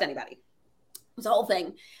don't trust anybody. It's the whole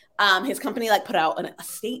thing. His company like put out a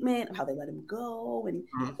statement of how they let him go. And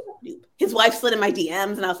his wife slid in my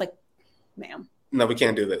DMs. And I was like, ma'am. No, we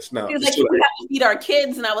can't do this. No. He was like, we have to feed our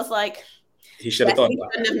kids. And I was like, he should have thought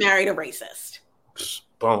about it. He shouldn't have married a racist.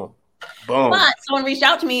 Boom. Boom. But someone reached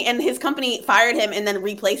out to me and his company fired him and then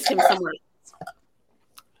replaced him somewhere else.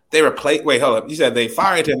 They replaced, wait, hold up. You said they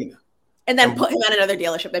fired him. And then put him at another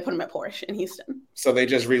dealership. They put him at Porsche in Houston. So they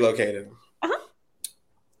just relocated him.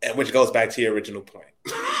 And which goes back to your original point.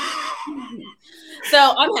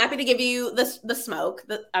 So I'm happy to give you the smoke.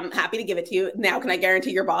 I'm happy to give it to you. Now, can I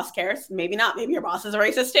guarantee your boss cares? Maybe not. Maybe your boss is a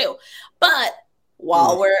racist too. But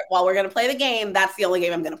while we're going to play the game, that's the only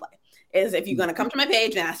game I'm going to play. Is if you're going to come to my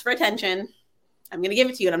page and ask for attention, I'm going to give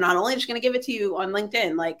it to you. And I'm not only just going to give it to you on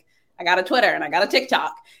LinkedIn. Like I got a Twitter and I got a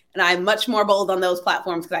TikTok. And I'm much more bold on those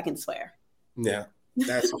platforms because I can swear. Yeah.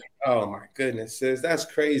 That's oh my goodness, sis. That's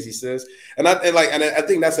crazy, sis. And I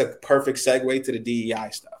think that's a perfect segue to the DEI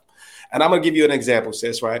stuff. And I'm gonna give you an example,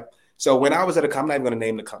 sis, right? So when I was at I'm not even gonna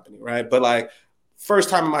name the company, right? But like first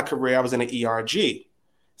time in my career, I was in an ERG.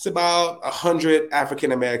 It's about 100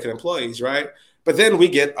 African American employees, right? But then we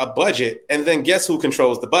get a budget, and then guess who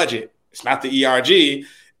controls the budget? It's not the ERG.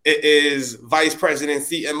 It is vice president,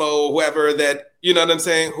 CMO, whoever that, you know what I'm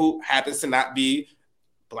saying, who happens to not be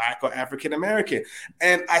Black or African American.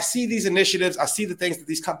 And I see these initiatives, I see the things that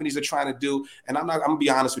these companies are trying to do, and I'm gonna be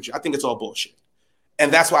honest with you, I think it's all bullshit.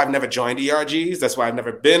 And that's why I've never joined ERGs. That's why I've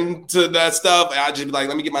never been to that stuff. I just be like,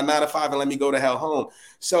 let me get my 9 to 5 and let me go to hell home.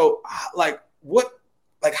 So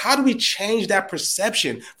how do we change that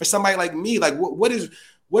perception for somebody like me? Like what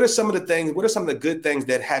are some of the good things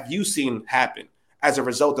that have you seen happen as a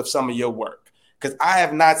result of some of your work? Because I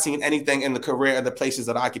have not seen anything in the career or the places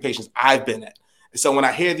or the occupations I've been at. So when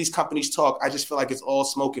I hear these companies talk, I just feel like it's all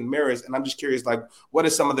smoke and mirrors. And I'm just curious, like, what are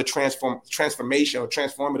some of the transformation or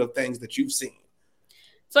transformative things that you've seen?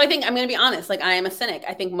 So I think I'm going to be honest, like I am a cynic.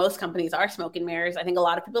 I think most companies are smoke and mirrors. I think a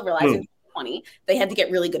lot of people realize in 2020, they had to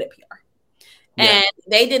get really good at PR. Yeah. And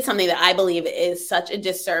they did something that I believe is such a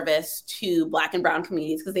disservice to Black and brown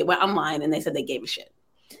communities because they went online and they said they gave a shit.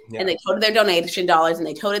 Yeah. And they toted their donation dollars and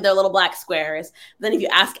they toted their little black squares. But then if you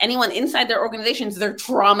ask anyone inside their organizations, they're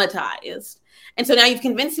traumatized. And so now you've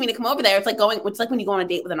convinced me to come over there. It's like when you go on a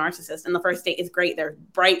date with a narcissist and the first date is great. They're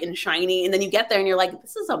bright and shiny. And then you get there and you're like,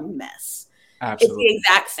 this is a mess. Absolutely. It's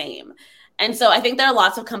the exact same. And so I think there are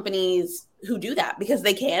lots of companies who do that because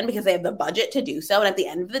they have the budget to do so. And at the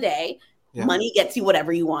end of the day, money gets you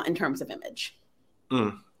whatever you want in terms of image.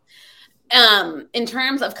 In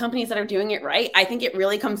terms of companies that are doing it right, I think it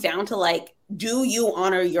really comes down to like, do you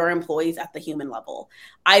honor your employees at the human level?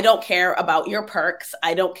 I don't care about your perks.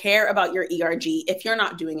 I don't care about your ERG if you're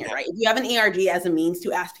not doing it right. If you have an ERG as a means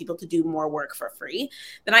to ask people to do more work for free,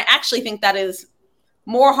 then I actually think that is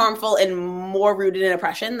more harmful and more rooted in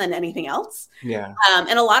oppression than anything else. Yeah.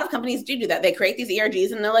 And a lot of companies do that. They create these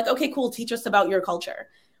ERGs and they're like, okay, cool, teach us about your culture.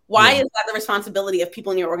 Why is that the responsibility of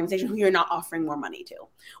people in your organization who you're not offering more money to?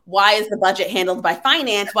 Why is the budget handled by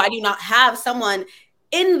finance? Why do you not have someone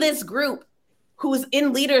in this group who's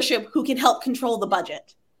in leadership who can help control the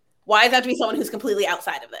budget? Why does that have to be someone who's completely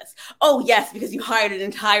outside of this? Oh, yes, because you hired an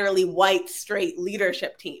entirely white, straight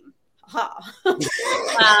leadership team. ha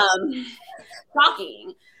ha.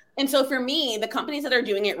 Shocking. And so for me, the companies that are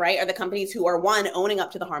doing it right are the companies who are, one, owning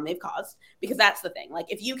up to the harm they've caused, because that's the thing.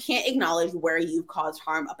 Like, if you can't acknowledge where you've caused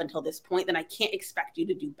harm up until this point, then I can't expect you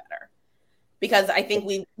to do better. Because I think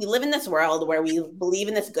we live in this world where we believe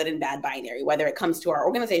in this good and bad binary, whether it comes to our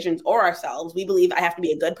organizations or ourselves. We believe I have to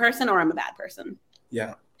be a good person or I'm a bad person.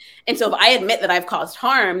 Yeah. And so if I admit that I've caused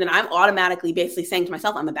harm, then I'm automatically basically saying to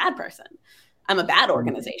myself, I'm a bad person. I'm a bad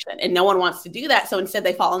organization. And no one wants to do that. So instead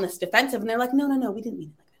they fall on this defensive and they're like, no, we didn't mean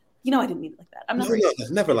it like that. You know, I didn't mean it like that. I'm not. No,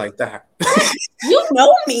 it's never like that. You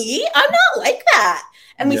know me. I'm not like that.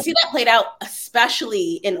 And we see that played out,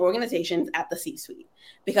 especially in organizations at the C-suite,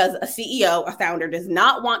 because a CEO, a founder, does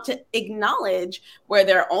not want to acknowledge where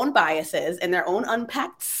their own biases and their own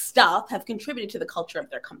unpacked stuff have contributed to the culture of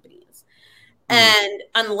their companies. And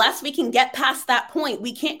unless we can get past that point,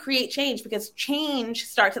 we can't create change, because change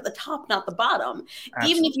starts at the top, not the bottom.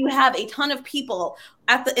 Absolutely. Even if you have a ton of people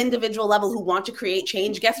at the individual level who want to create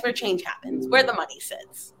change, guess where change happens? Where the money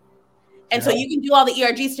sits. And so you can do all the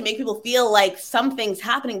ERGs to make people feel like something's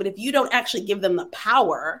happening, but if you don't actually give them the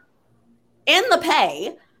power and the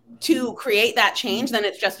pay to create that change, then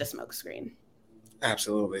it's just a smokescreen.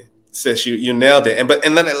 Absolutely. Sis, you nailed it. And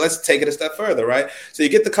then let's take it a step further, right? So you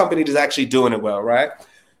get the company that's actually doing it well, right?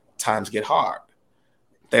 Times get hard.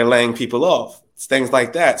 They're laying people off. It's things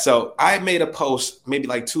like that. So I made a post maybe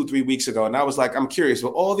like 2-3 weeks ago, and I was like, I'm curious,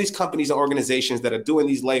 with all these companies and organizations that are doing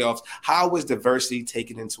these layoffs, how is diversity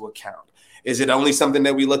taken into account? Is it only something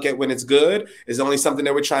that we look at when it's good? Is it only something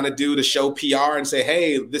that we're trying to do to show PR and say,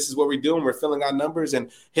 hey, this is what we're doing. We're filling our numbers and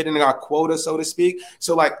hitting our quota, so to speak.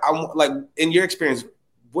 So like, I'm like, in your experience,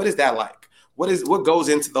 what is that like? What goes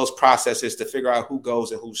into those processes to figure out who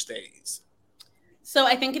goes and who stays? So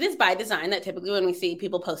I think it is by design that typically when we see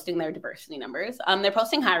people posting their diversity numbers, they're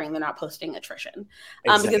posting hiring, they're not posting attrition,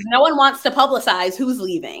 exactly. Because no one wants to publicize who's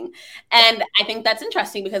leaving. And I think that's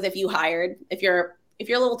interesting, because if your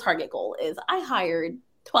little target goal is, I hired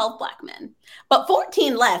 12 Black men, but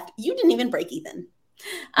 14 left, you didn't even break even.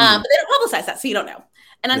 But they don't publicize that, so you don't know.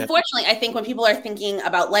 And unfortunately, I think when people are thinking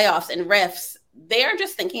about layoffs and RIFs, they are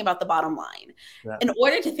just thinking about the bottom line. Yeah. In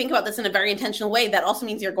order to think about this in a very intentional way, that also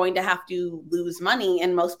means you're going to have to lose money.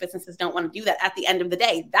 And most businesses don't want to do that at the end of the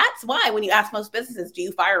day. That's why when you ask most businesses, do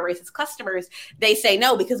you fire racist customers? They say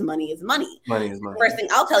no, because money is money. Money is money. First thing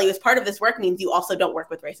I'll tell you is part of this work means you also don't work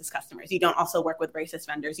with racist customers. You don't also work with racist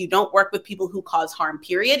vendors. You don't work with people who cause harm,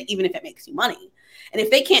 period, even if it makes you money. And if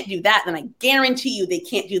they can't do that, then I guarantee you they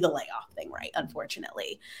can't do the layoff thing right,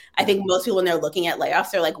 unfortunately. I think most people, when they're looking at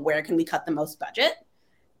layoffs, they're like, where can we cut the most budget?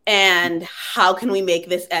 And how can we make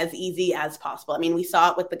this as easy as possible? I mean, we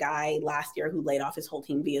saw it with the guy last year who laid off his whole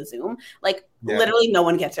team via Zoom. Like, literally no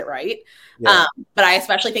one gets it right. Yeah. But I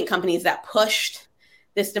especially think companies that pushed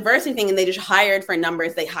this diversity thing and they just hired for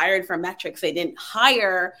numbers, they hired for metrics, they didn't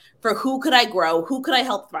hire for who could I grow, who could I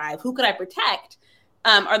help thrive, who could I protect,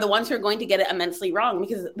 are the ones who are going to get it immensely wrong.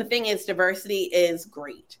 Because the thing is, diversity is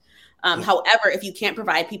great. However, if you can't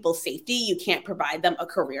provide people safety, you can't provide them a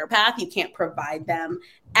career path, you can't provide them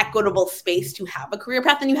equitable space to have a career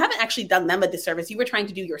path, then you haven't actually done them a disservice. You were trying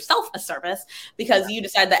to do yourself a service because you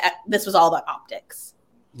decided that this was all about optics.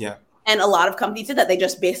 Yeah. And a lot of companies did that. They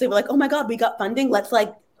just basically were like, oh my God, we got funding. Let's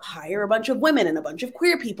like hire a bunch of women and a bunch of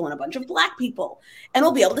queer people and a bunch of Black people. And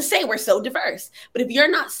we'll be able to say we're so diverse. But if you're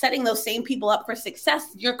not setting those same people up for success,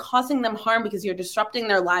 you're causing them harm because you're disrupting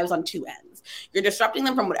their lives on two ends. You're disrupting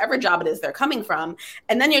them from whatever job it is they're coming from.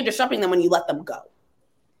 And then you're disrupting them when you let them go.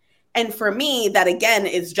 And for me, that again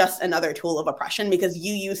is just another tool of oppression, because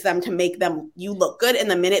you use them to make you look good. And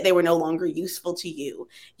the minute they were no longer useful to you,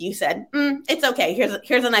 you said, it's okay.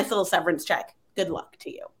 Here's a nice little severance check. Good luck to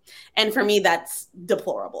you. And for me, that's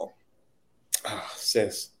deplorable. Oh,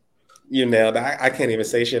 sis, you nailed it. I can't even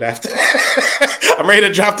say shit after that. I'm ready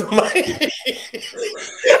to drop the mic.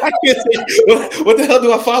 I can't say, what the hell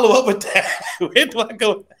do I follow up with that? Where do I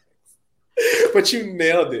go? But you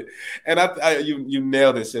nailed it. And you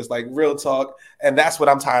nailed it, sis. Like, real talk. And that's what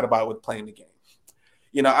I'm tired about with playing the game.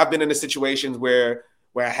 You know, I've been in the situations where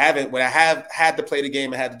I have had to play the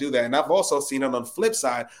game and had to do that. And I've also seen it on the flip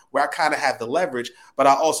side where I kind of have the leverage, but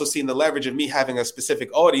I also seen the leverage of me having a specific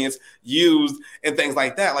audience used and things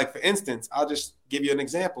like that. Like, for instance, I'll just give you an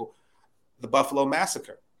example. The Buffalo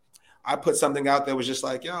Massacre. I put something out that was just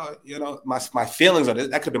like, yo, you know, my feelings on it.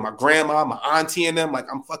 That could be my grandma, my auntie and them. Like,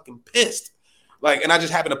 I'm fucking pissed. Like, and I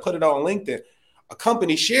just happened to put it on LinkedIn. A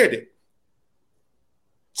company shared it.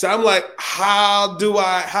 So I'm like, how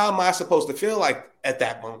am I supposed to feel like at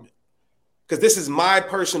that moment? Because this is my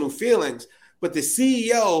personal feelings, but the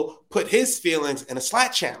CEO put his feelings in a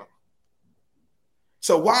Slack channel.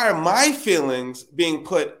 So why are my feelings being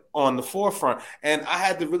put on the forefront? And I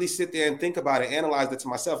had to really sit there and think about it, analyze it to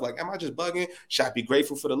myself. Like, am I just bugging? Should I be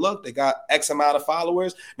grateful for the look? They got X amount of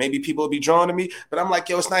followers. Maybe people will be drawn to me. But I'm like,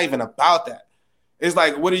 yo, it's not even about that. It's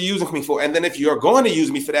like, what are you using me for? And then if you're going to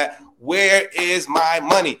use me for that, where is my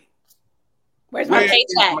money? Where's my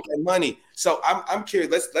paycheck? My money? So I'm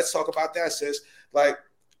curious. Let's talk about that, sis. Like,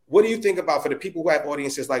 what do you think about for the people who have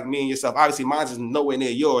audiences like me and yourself? Obviously, mine is nowhere near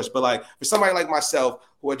yours, but like for somebody like myself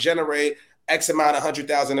who will generate X amount of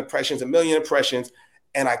 100,000 impressions, 1 million impressions,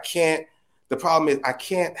 and the problem is I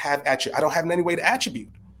can't have I don't have any way to attribute.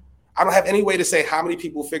 I don't have any way to say how many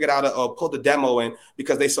people figured out or pulled the demo in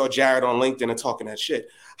because they saw Jared on LinkedIn and talking that shit.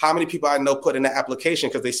 How many people I know put in the application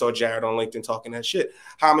because they saw Jared on LinkedIn talking that shit.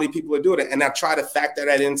 How many people are doing it? And I try to factor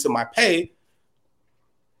that into my pay.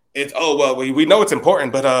 It's, we know it's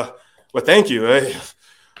important, but well, thank you.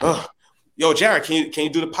 Yo, Jared, can you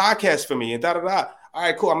do the podcast for me? And da-da-da. All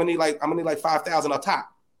right, cool. I'm gonna need like 5,000 on top.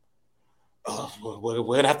 We're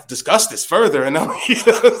gonna have to discuss this further, and you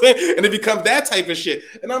know what I'm saying? And it becomes that type of shit.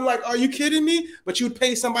 And I'm like, are you kidding me? But you'd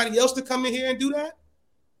pay somebody else to come in here and do that?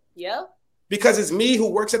 Yeah. Because it's me who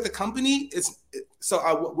works at the company.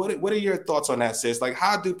 What are your thoughts on that, sis? Like,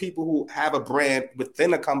 how do people who have a brand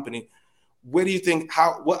within a company? Where do you think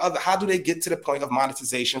how do they get to the point of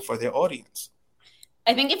monetization for their audience?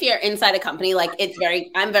 I think if you're inside a company, like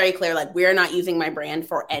I'm very clear, like we're not using my brand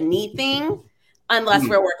for anything unless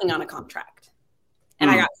we're working on a contract. And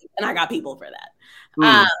I got people for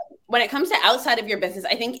that. When it comes to outside of your business,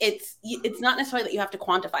 I think it's not necessarily that you have to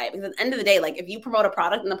quantify it, because at the end of the day, like if you promote a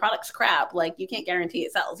product and the product's crap, like you can't guarantee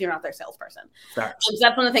it sells. You're not their salesperson. So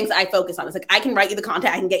that's one of the things I focus on. It's like, I can write you the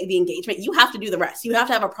content, I can get you the engagement. You have to do the rest. You have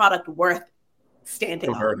to have a product worth standing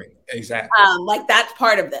on. Exactly. Like that's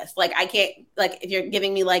part of this. Like I can't, like if you're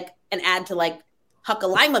giving me like an ad to like huck a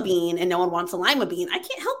lima bean and no one wants a lima bean, I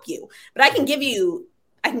can't help you. But I can give you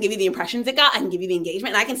the impressions it got. I can give you the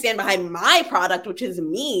engagement, and I can stand behind my product, which is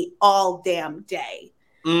me, all damn day.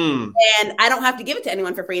 And I don't have to give it to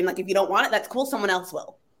anyone for free. And like, if you don't want it, that's cool. Someone else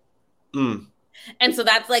will. And so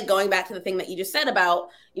that's like going back to the thing that you just said about,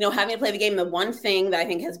 having to play the game. The one thing that I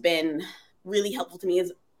think has been really helpful to me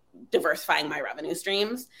is diversifying my revenue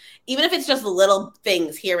streams, even if it's just little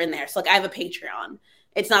things here and there. So like I have a Patreon.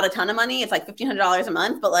 It's not a ton of money. It's like $1,500 a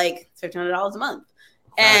month, but like it's $1,500 a month.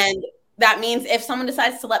 And that means if someone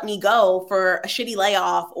decides to let me go for a shitty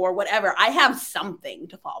layoff or whatever, I have something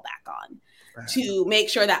to fall back on to make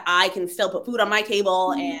sure that I can still put food on my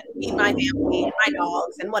table and feed my family and my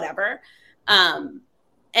dogs and whatever.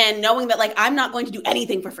 And knowing that like I'm not going to do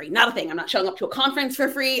anything for free, not a thing. I'm not showing up to a conference for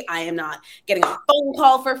free. I am not getting a phone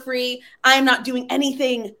call for free. I am not doing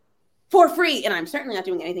anything for free. And I'm certainly not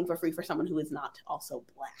doing anything for free for someone who is not also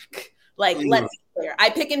Black. Like, let's be clear. I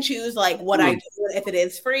pick and choose like what I do if it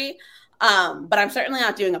is free. But I'm certainly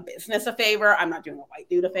not doing a business a favor. I'm not doing a white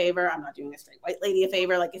dude a favor. I'm not doing a straight white lady a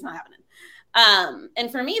favor. Like, it's not happening.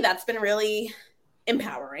 And for me, that's been really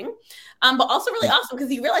empowering, but also really awesome,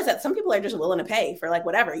 because you realize that some people are just willing to pay for like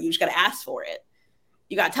whatever. You just got to ask for it.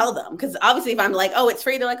 You got to tell them, because obviously if I'm like, oh, it's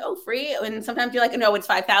free, they're like, oh, free. And sometimes you're like, no, it's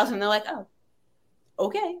 5,000. They're like, oh,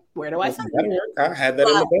 okay, where do I sign? I had that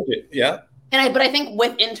in the budget. Yeah. But I think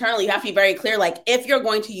with internal, you have to be very clear. Like, if you're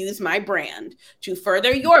going to use my brand to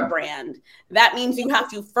further your brand, that means you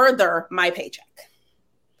have to further my paycheck.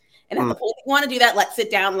 And if you want to do that, let's sit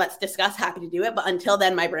down, let's discuss. Happy to do it. But until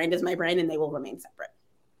then, my brand is my brand, and they will remain separate.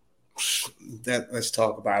 Let's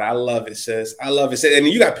talk about it. I love it, sis. I love it. And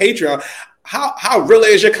you got Patreon. How real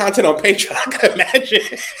is your content on Patreon? I can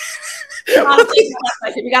imagine.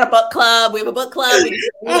 We got a book club. We have a book club.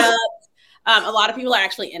 A lot of people are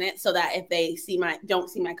actually in it, so that if they don't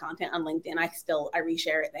see my content on LinkedIn, I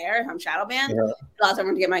reshare it there. I'm shadow banned. It allows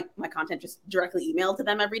everyone to get my content just directly emailed to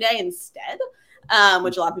them every day instead,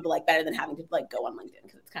 which a lot of people like better than having to like go on LinkedIn,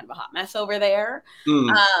 because it's kind of a hot mess over there.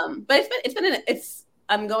 But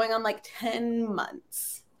I'm going on like 10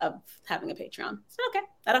 months of having a Patreon. It's been okay.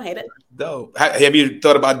 I don't hate it. Dope. Have you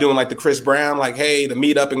thought about doing like the Chris Brown, like, hey, the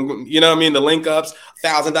meetup and you know what I mean, the link ups,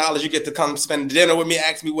 $1,000, you get to come spend dinner with me,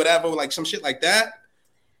 ask me whatever, like some shit like that?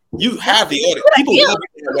 You have the audience. People love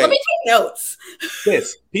you that way. Let me take notes.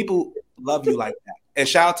 Yes, people love you like that. And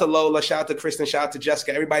shout out to Lola, shout out to Kristen, shout out to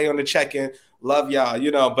Jessica, everybody on the check-in. Love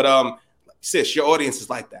y'all, but sis, your audience is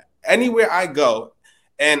like that. Anywhere I go,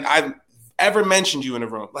 and I've ever mentioned you in a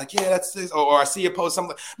room, like, yeah, that's this, or I see you post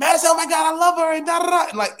something, Madison, oh my God, I love her, and da da da,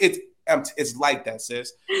 and like it's like that,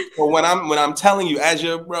 sis. But when I'm telling you, as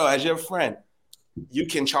your bro, as your friend, you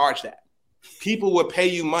can charge that. People would pay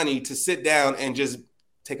you money to sit down and just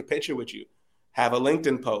take a picture with you, have a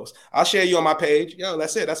LinkedIn post. I'll share you on my page. Yo,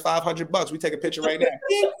 that's it. That's $500. We take a picture right now.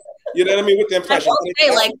 You know what I mean? With the impression. I will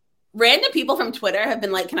say, like, random people from Twitter have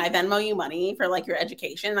been like, can I Venmo you money for like your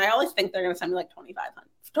education? And I always think they're going to send me like $25.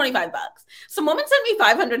 Some woman sent me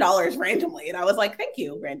 $500 randomly. And I was like, thank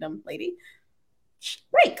you, random lady.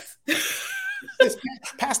 Thanks.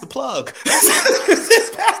 Pass the plug.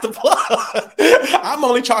 Pass the plug. I'm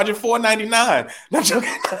only charging $4.99.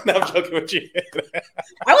 No, I'm joking with you.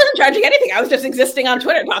 I wasn't charging anything. I was just existing on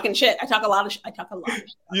Twitter talking shit. I talk a lot of shit.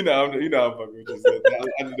 You know, I'm fucking with you.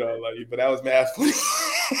 I know I love you, but that was mad funny.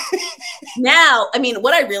 Now, I mean,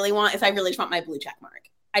 what I really want is I really just want my blue check mark.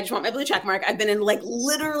 I just want my blue check mark. I've been in like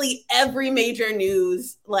literally every major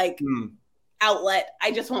news like outlet.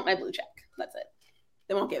 I just want my blue check. That's it.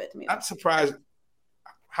 They won't give it to me. I'm surprised.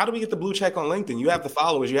 How do we get the blue check on LinkedIn? You have the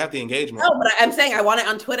followers, you have the engagement. No, but I'm saying I want it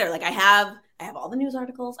on Twitter. Like I have all the news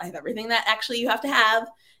articles. I have everything that actually you have to have.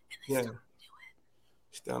 And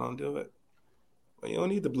still don't do it. Well, you don't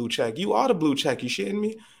need the blue check. You are the blue check. You shitting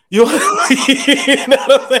me? You know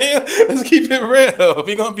what I'm saying? Let's keep it real. If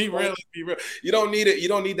you're gonna be real, let's be real. You don't need it. You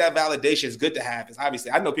don't need that validation. It's good to have. It's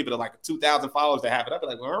obviously I know people that like 2,000 followers that have it. I'd be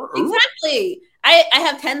like, exactly. I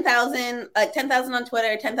have 10,000, 10,000 on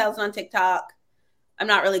Twitter, 10,000 on TikTok. I'm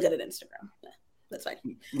not really good at Instagram. That's fine.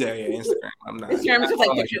 Yeah, Instagram. I'm not. Instagram's just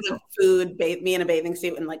like pictures of food, me in a bathing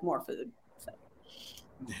suit, and like more food. So.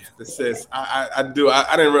 Yeah, sis, I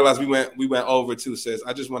didn't realize we went over too, sis.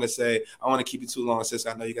 I just want to say I want to keep you too long, sis.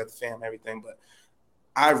 I know you got the fam and everything, but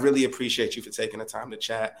I really appreciate you for taking the time to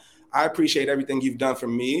chat. I appreciate everything you've done for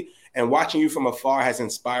me, and watching you from afar has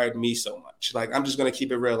inspired me so much. Like I'm just gonna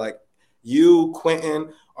keep it real. Like you,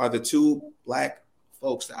 Quentin, are the two Black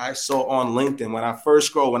folks that I saw on LinkedIn when I first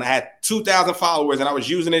scrolled, when I had 2,000 followers and I was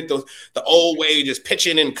using it the old way, just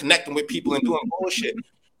pitching and connecting with people and doing bullshit.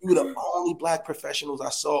 You were the only Black professionals I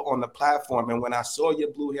saw on the platform. And when I saw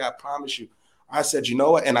your blue hair, I promise you, I said, you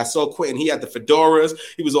know what? And I saw Quentin. He had the fedoras.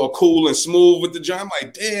 He was all cool and smooth with the job. I'm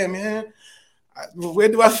like, damn, man. Where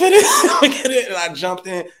do I fit in? And I jumped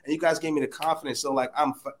in, and you guys gave me the confidence. So, like,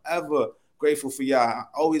 I'm forever grateful for y'all. I'm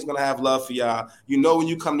always going to have love for y'all. You know when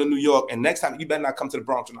you come to New York, and next time, you better not come to the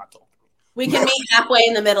Bronx and not talk to me. We can meet halfway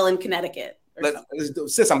in the middle in Connecticut.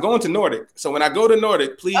 Sis, I'm going to Nordic. So when I go to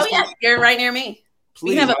Nordic, please. Oh, yeah. You're right near me.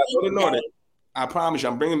 Please, when I go to Nordic, I promise you,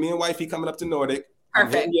 I'm bringing me and wifey coming up to Nordic.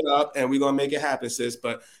 Perfect. I'm hitting you up, and we're going to make it happen, sis.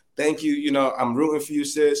 But thank you. You know, I'm rooting for you,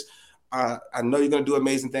 sis. I know you're going to do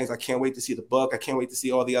amazing things. I can't wait to see the book. I can't wait to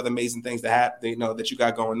see all the other amazing things that you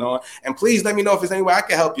got going on. And please let me know if there's any way I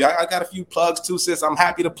can help you. I got a few plugs too, sis. I'm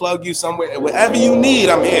happy to plug you somewhere. Whatever you need,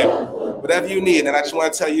 I'm here. Whatever you need. And I just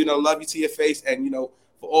want to tell you, love you to your face. And, for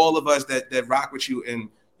all of us that rock with you and,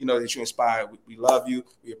 that you inspire, we love you.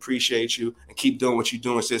 We appreciate you. And keep doing what you're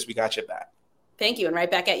doing, sis. We got your back. Thank you. And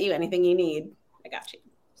right back at you. Anything you need, I got you.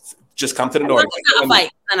 Just come to the North. It's not a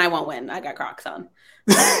fight, then I won't win. I got Crocs on.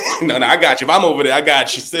 No, I got you. If I'm over there, I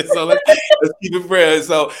got you. So let's keep it real.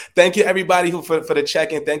 So thank you, everybody, for the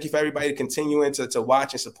check-in. Thank you for everybody continuing to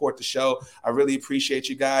watch and support the show. I really appreciate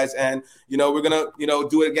you guys. And, we're going to,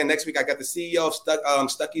 do it again next week. I got the CEO of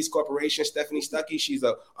Stuckey's Corporation, Stephanie Stuckey. She's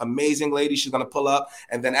an amazing lady. She's going to pull up.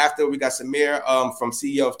 And then after, we got Samir from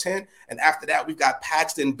CEO of Tint. And after that, we've got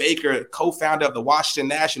Paxton Baker, co-founder of the Washington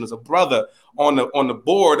Nationals, a brother on the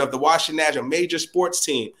board of the Washington Nationals, a major sports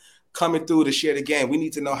team, coming through to share the game. We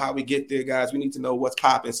need to know how we get there, guys. We need to know what's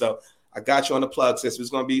popping. So I got you on the plug, sis.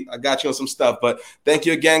 I got you on some stuff. But thank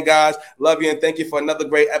you again, guys. Love you, and thank you for another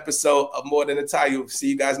great episode of More Than a Tie. See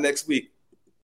you guys next week.